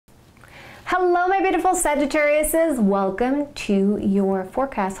Hello, my beautiful Sagittariuses. Welcome to your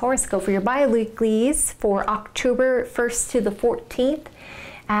forecast horoscope for your bi-weeklies for October 1st to the 14th.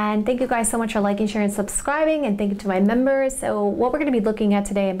 And thank you guys so much for liking, sharing, and subscribing. And thank you to my members. So what we're going to be looking at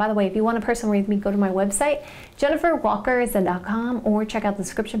today, and by the way, if you want a personal read with me, go to my website, JenniferWalkerZen.com, or check out the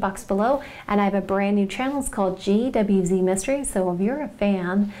description box below. And I have a brand new channel. It's called GWZ Mysteries. So if you're a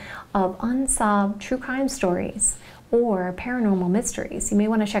fan of unsolved true crime stories or paranormal mysteries, you may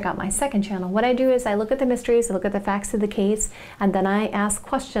want to check out my second channel. What I do is I look at the mysteries, I look at the facts of the case, and then I ask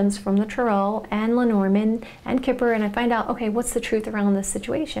questions from the Tarot and Lenormand and Kipper, and I find out, okay, what's the truth around this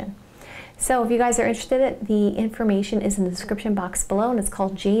situation? So if you guys are interested, the information is in the description box below, and it's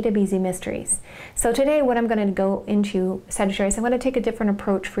called JWZ Mysteries. So today what I'm going to go into, Sagittarius, I'm going to take a different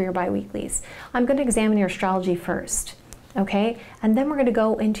approach for your bi-weeklies. I'm going to examine your astrology first. Okay, and then we're going to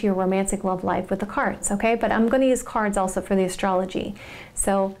go into your romantic love life with the cards, okay? But I'm going to use cards also for the astrology.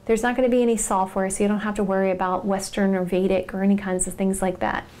 So there's not going to be any software, so you don't have to worry about Western or Vedic or any kinds of things like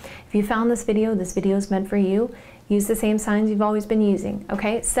that. If you found this video is meant for you. Use the same signs you've always been using,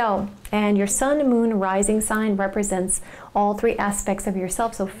 okay? So, and your sun, moon, rising sign represents all three aspects of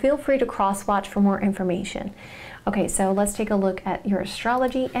yourself, so feel free to cross-watch for more information. Okay, so let's take a look at your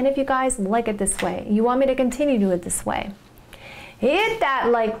astrology, and if you guys like it this way, you want me to continue to do it this way, hit that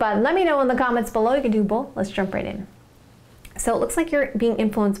like button. Let me know in the comments below. You can do both. Let's jump right in. So it looks like you're being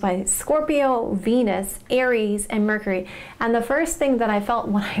influenced by Scorpio, Venus, Aries, and Mercury. And the first thing that I felt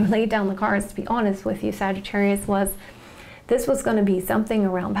when I laid down the cards, to be honest with you, Sagittarius, was this was going to be something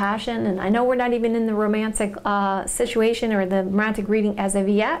around passion. And I know we're not even in the romantic situation or the romantic reading as of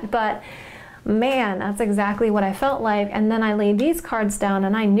yet, but man, that's exactly what I felt like. And then I laid these cards down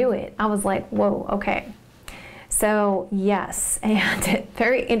and I knew it. I was like, whoa, okay. So yes, and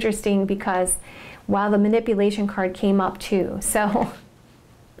very interesting because wow, the manipulation card came up too. So,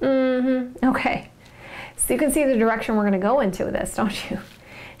 okay. So you can see the direction we're going to go into this, don't you?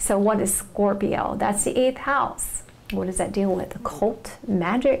 So what is Scorpio? That's the 8th house. What does that deal with? Occult,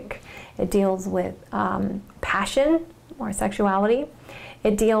 magic. It deals with passion or sexuality.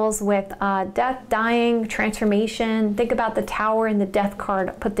 It deals with death, dying, transformation. Think about the Tower and the Death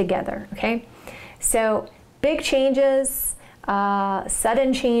card put together, okay? So big changes,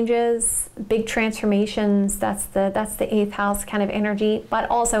 sudden changes, big transformations. That's the 8th house kind of energy, but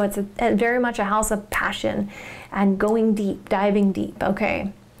also it's very much a house of passion and going deep, diving deep,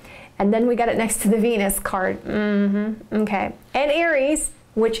 okay? And then we got it next to the Venus card, okay? And Aries,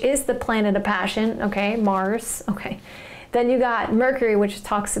 which is the planet of passion, okay? Mars, okay? Then you got Mercury, which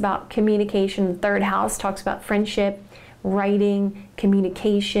talks about communication. 3rd house talks about friendship, writing,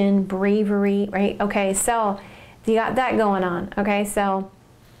 communication, bravery, right? Okay, so you got that going on, okay? So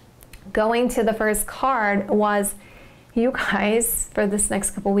going to the first card was you guys, for this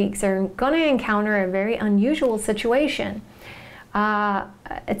next couple weeks, are going to encounter a very unusual situation.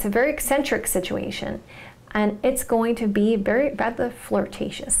 It's a very eccentric situation, and it's going to be very rather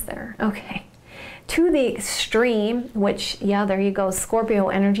flirtatious there, okay? To the extreme, which, yeah, there you go, Scorpio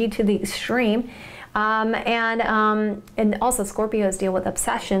energy to the extreme. And also Scorpios deal with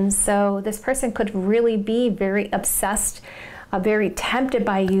obsessions, so this person could really be very obsessed, very tempted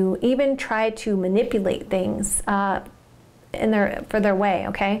by you, even try to manipulate things for their way,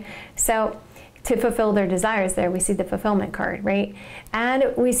 okay? So to fulfill their desires there, we see the fulfillment card, right?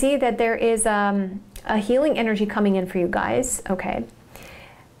 And we see that there is a healing energy coming in for you guys, okay?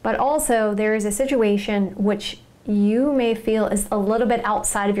 But also there is a situation which you may feel is a little bit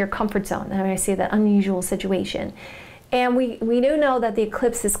outside of your comfort zone. And I see that unusual situation. And we do know that the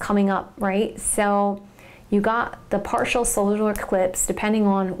eclipse is coming up, right? So you got the partial solar eclipse, depending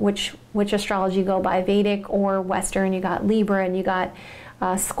on which astrology you go by, Vedic or Western. You got Libra and you got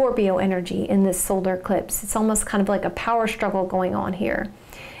Scorpio energy in this solar eclipse. It's almost kind of like a power struggle going on here.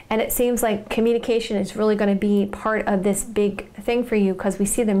 And it seems like communication is really going to be part of this big thing for you because we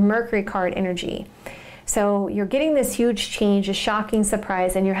see the Mercury card energy. So you're getting this huge change, a shocking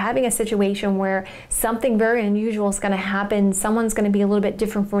surprise, and you're having a situation where something very unusual is going to happen. Someone's going to be a little bit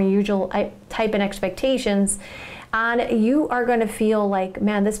different from your usual type and expectations. And you are going to feel like,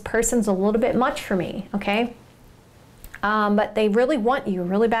 man, this person's a little bit much for me, okay? But they really want you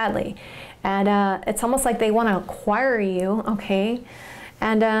really badly. And it's almost like they want to acquire you, okay?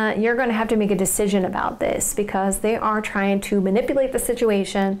 And you're going to have to make a decision about this because they are trying to manipulate the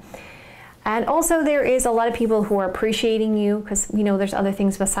situation. And also there is a lot of people who are appreciating you because, you know, there's other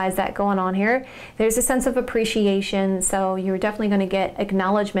things besides that going on here. There's a sense of appreciation, so you're definitely going to get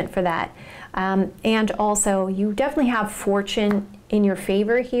acknowledgement for that. And also you definitely have fortune in your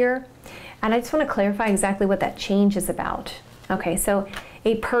favor here. And I just want to clarify exactly what that change is about. Okay, so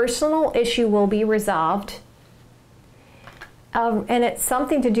A personal issue will be resolved. And it's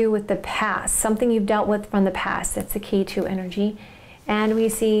something to do with the past, something you've dealt with from the past. That's the K2 energy. And we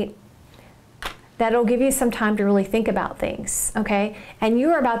see that it'll give you some time to really think about things, okay? And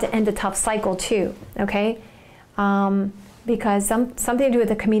you're about to end a tough cycle too, okay? Because something to do with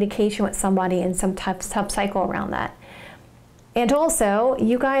the communication with somebody and some tough cycle around that. And also,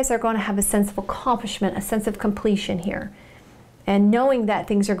 you guys are going to have a sense of accomplishment, a sense of completion here. And knowing that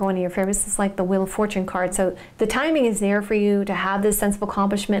things are going to your favor. This is like the Wheel of Fortune card. So the timing is there for you to have this sense of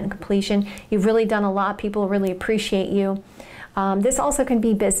accomplishment and completion. You've really done a lot. People really appreciate you. This also can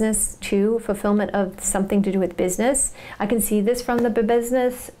be business too, fulfillment of something to do with business. I can see this from the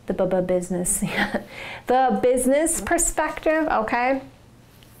business perspective, okay?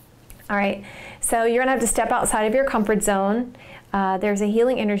 All right, so you're gonna have to step outside of your comfort zone. There's a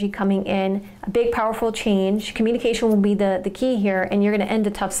healing energy coming in, a big powerful change. Communication will be the key here, and you're gonna end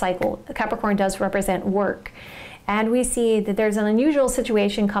a tough cycle. Capricorn does represent work. And we see that there's an unusual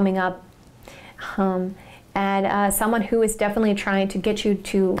situation coming up. And someone who is definitely trying to get you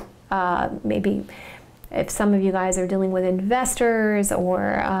to maybe, if some of you guys are dealing with investors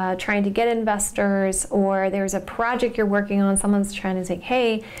or trying to get investors, or there's a project you're working on, someone's trying to say,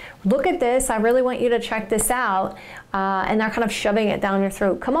 hey, look at this, I really want you to check this out. And they're kind of shoving it down your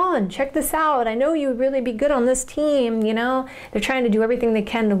throat. Come on, check this out. I know you would really be good on this team, you know. They're trying to do everything they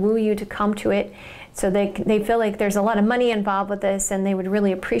can to woo you to come to it. So they feel like there's a lot of money involved with this, and they would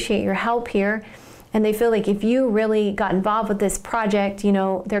really appreciate your help here. And they feel like if you really got involved with this project, you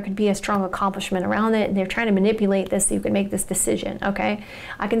know, there could be a strong accomplishment around it. And they're trying to manipulate this so you can make this decision, okay?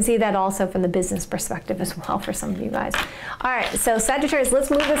 I can see that also from the business perspective as well for some of you guys. All right, so Sagittarius,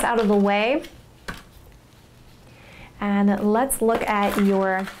 let's move this out of the way. And let's look at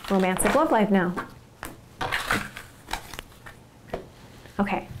your romantic love life now.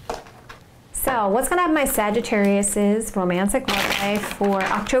 Okay. So what's going to have my Sagittarius's romantic love life for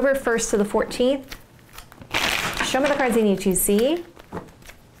October 1st to the 14th? Show me the cards I need to see.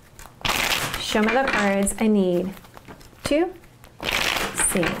 Show me the cards I need to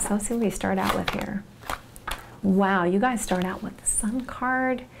see. So let's see what we start out with here. Wow, you guys start out with the Sun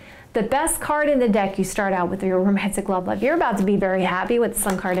card. The best card in the deck you start out with your romantic love life. You're about to be very happy with the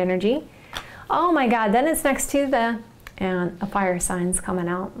Sun card energy. Oh my God, then it's next to and a fire sign's coming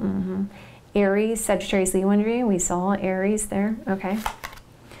out. Aries, Sagittarius, Leo energy. We saw Aries there, okay.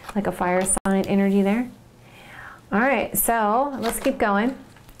 Like a fire sign energy there. All right, so let's keep going.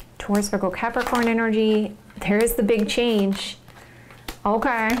 Taurus, Virgo, Capricorn energy. There's the big change.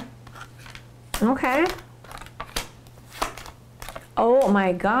 Okay. Okay. Oh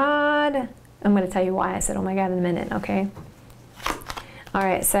my God. I'm going to tell you why I said oh my God in a minute, okay? All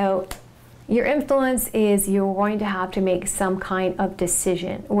right, so your influence is you're going to have to make some kind of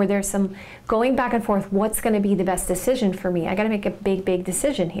decision, or there's some going back and forth. What's going to be the best decision for me? I got to make a big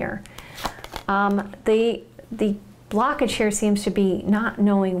decision here. The blockage here seems to be not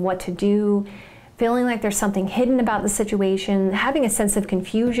knowing what to do, feeling like there's something hidden about the situation, having a sense of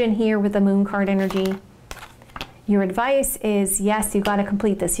confusion here with the Moon card energy. Your advice is, yes, you got to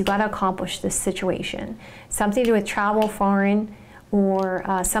complete this. You got to accomplish this situation. Something to do with travel, foreign, or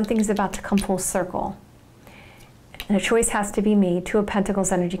something's about to come full circle. And a choice has to be made. Two of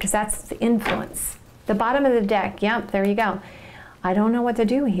Pentacles energy, because that's the influence. The bottom of the deck, yep, there you go. I don't know what to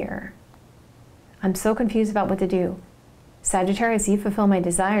do here. I'm so confused about what to do. Sagittarius, you fulfill my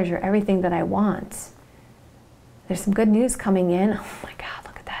desires. You're everything that I want. There's some good news coming in. Oh my God,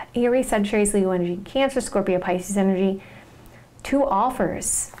 look at that. Aries, Sagittarius, Leo energy, Cancer, Scorpio, Pisces energy. Two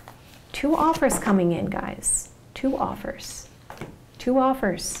offers. Two offers coming in, guys. Two offers. Two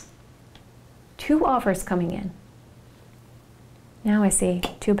offers. Two offers coming in. Now I see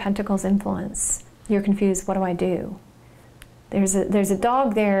Two of Pentacles influence. You're confused. What do I do? There's a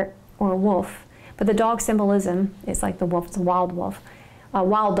dog there, or a wolf, but the dog symbolism is like the wolf. It's a wild wolf, a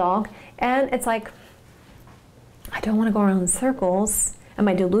wild dog, and it's like I don't want to go around in circles. Am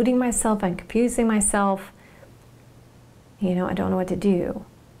I deluding myself? I'm confusing myself. You know, I don't know what to do.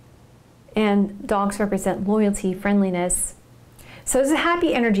 And dogs represent loyalty, friendliness. So there's a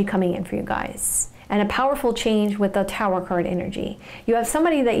happy energy coming in for you guys, and a powerful change with the Tower card energy. You have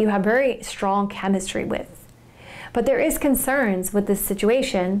somebody that you have very strong chemistry with, but there is concerns with this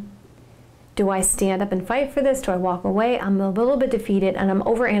situation. Do I stand up and fight for this? Do I walk away? I'm a little bit defeated, and I'm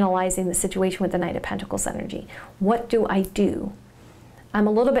overanalyzing the situation with the Knight of Pentacles energy. What do I do? I'm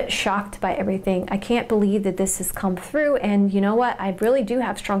a little bit shocked by everything. I can't believe that this has come through, and you know what? I really do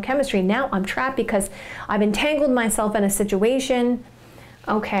have strong chemistry. Now I'm trapped because I've entangled myself in a situation.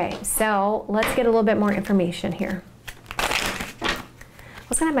 Okay, so let's get a little bit more information here.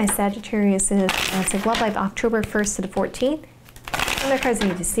 What's going to have my Sagittarius is love life October 1st to the 14th. Show me the cards I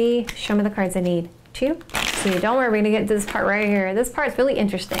need to see. Show me the cards I need to see. Don't worry, we're going to get to this part right here. This part's really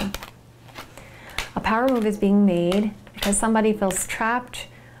interesting. A power move is being made because somebody feels trapped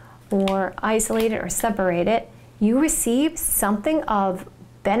or isolated or separated. You receive something of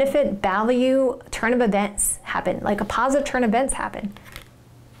benefit, value, turn of events happen, like a positive turn of events happen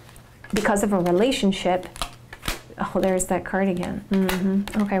because of a relationship. Oh, there's that card again.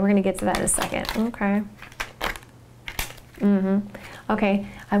 Okay, we're going to get to that in a second. Okay. Okay,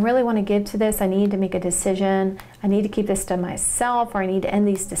 I really want to give to this. I need to make a decision. I need to keep this to myself, or I need to end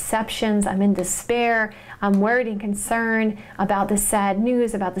these deceptions. I'm in despair. I'm worried and concerned about this sad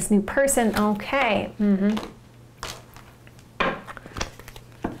news, about this new person. Okay.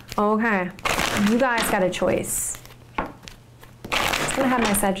 Okay, you guys got a choice. I'm going to have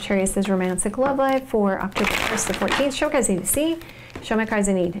my Sagittarius' romantic love life for October 1st to 14th. Show me cards I need to see. Show me cards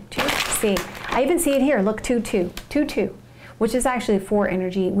I need to see. I even see it here. Look, 2-2. 2-2. Which is actually 4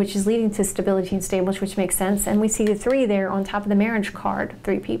 energy, which is leading to stability and stable, which makes sense. And we see the 3 there on top of the marriage card,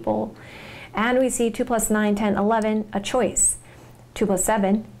 3 people. And we see 2 plus 9, 10, 11, a choice. 2 plus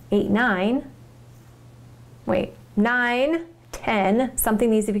 7, 8, 9. Wait, 9, 10, something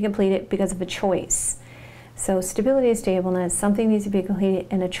needs to be completed because of a choice. So stability and stableness, something needs to be completed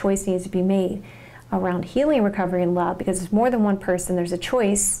and a choice needs to be made around healing, recovery, and love, because there's more than one person, there's a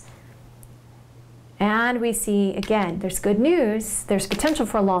choice. And we see, again, there's good news. There's potential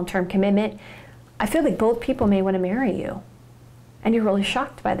for a long-term commitment. I feel like both people may want to marry you. And you're really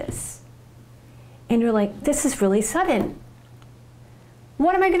shocked by this. And you're like, this is really sudden.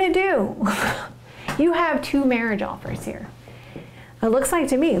 What am I going to do? You have 2 marriage offers here. It looks like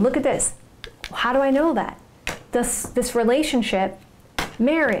to me, look at this. How do I know that? This relationship,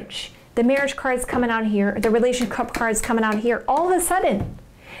 marriage, the marriage card's coming out here, the relationship card's coming out here, all of a sudden.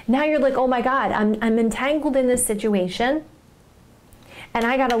 Now you're like, oh my God, I'm entangled in this situation and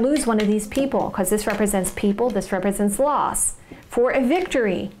I got to lose one of these people because this represents people, this represents loss for a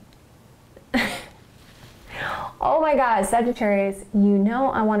victory. Oh my God, Sagittarius, you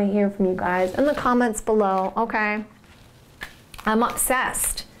know I want to hear from you guys in the comments below, okay? I'm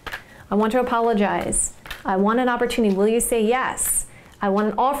obsessed. I want to apologize. I want an opportunity. Will you say yes? I want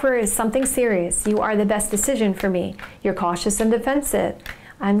an offer is something serious. You are the best decision for me. You're cautious and defensive.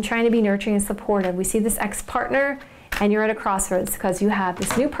 I'm trying to be nurturing and supportive. We see this ex-partner and you're at a crossroads because you have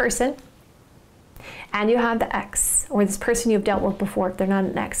this new person and you have the ex, or this person you've dealt with before. If they're not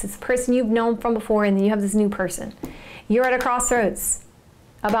an ex, it's a person you've known from before, and then you have this new person. You're at a crossroads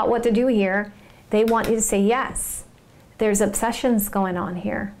about what to do here. They want you to say yes. There's obsessions going on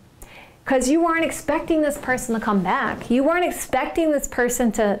here because you weren't expecting this person to come back. You weren't expecting this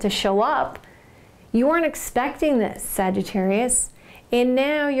person to show up. You weren't expecting this, Sagittarius. And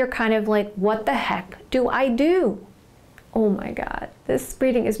now you're kind of like, what the heck do I do? Oh my God, this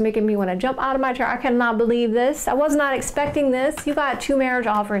reading is making me want to jump out of my chair. I cannot believe this. I was not expecting this. You got 2 marriage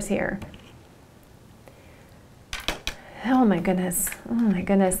offers here. Oh my goodness. Oh my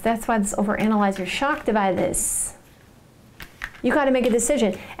goodness. That's why this overanalyze. You're shocked by this. You got to make a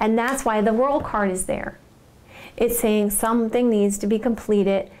decision. And that's why the World card is there. It's saying something needs to be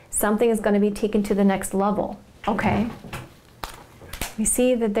completed. Something is going to be taken to the next level. Okay. We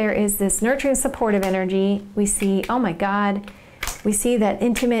see that there is this nurturing, supportive energy. We see, oh my God, we see that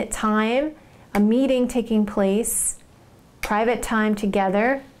intimate time, a meeting taking place, private time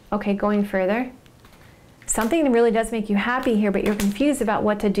together. Okay, going further. Something that really does make you happy here, but you're confused about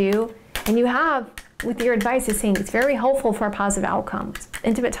what to do. And you have, with your advice, is saying it's very hopeful for a positive outcome.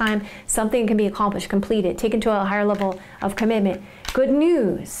 Intimate time, something can be accomplished, completed, taken to a higher level of commitment. Good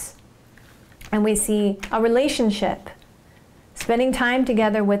news. And we see a relationship. Spending time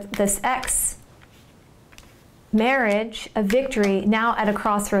together with this ex, marriage, a victory, now at a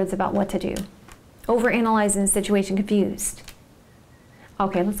crossroads about what to do. Overanalyzing the situation, confused.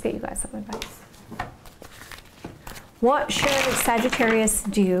 Okay, let's get you guys some advice. What should Sagittarius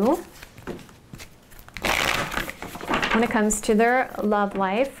do when it comes to their love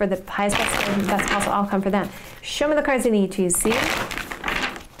life for the highest best possible outcome for them? Show me the cards I need to see.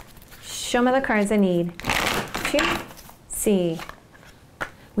 Show me the cards I need to see.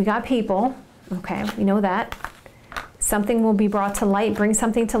 We got people. Okay, we know that. Something will be brought to light. Bring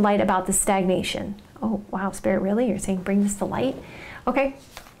something to light about the stagnation. Oh, wow, Spirit, really? You're saying bring this to light? Okay.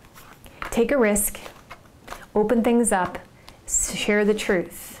 Take a risk. Open things up. Share the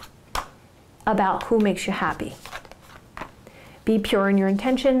truth about who makes you happy. Be pure in your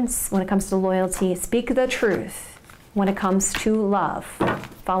intentions when it comes to loyalty. Speak the truth when it comes to love.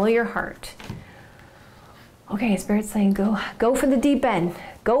 Follow your heart. Okay, Spirit's saying go for the deep end.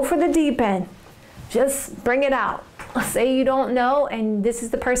 Go for the deep end. Just bring it out. Say you don't know, and this is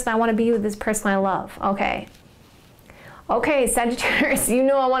the person I want to be with, this person I love. Okay. Okay, Sagittarius, you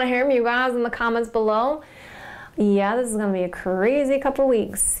know I want to hear from you guys in the comments below. Yeah, this is going to be a crazy couple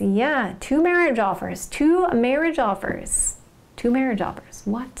weeks. Yeah, 2 marriage offers. 2 marriage offers. 2 marriage offers.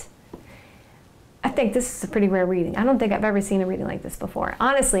 What? I think this is a pretty rare reading. I don't think I've ever seen a reading like this before.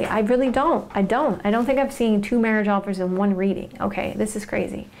 Honestly, I really don't. I don't think I've seen 2 marriage offers in one reading. Okay, this is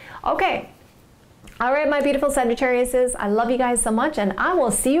crazy. Okay. All right, my beautiful Sagittariuses. I love you guys so much, and I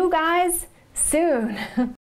will see you guys soon.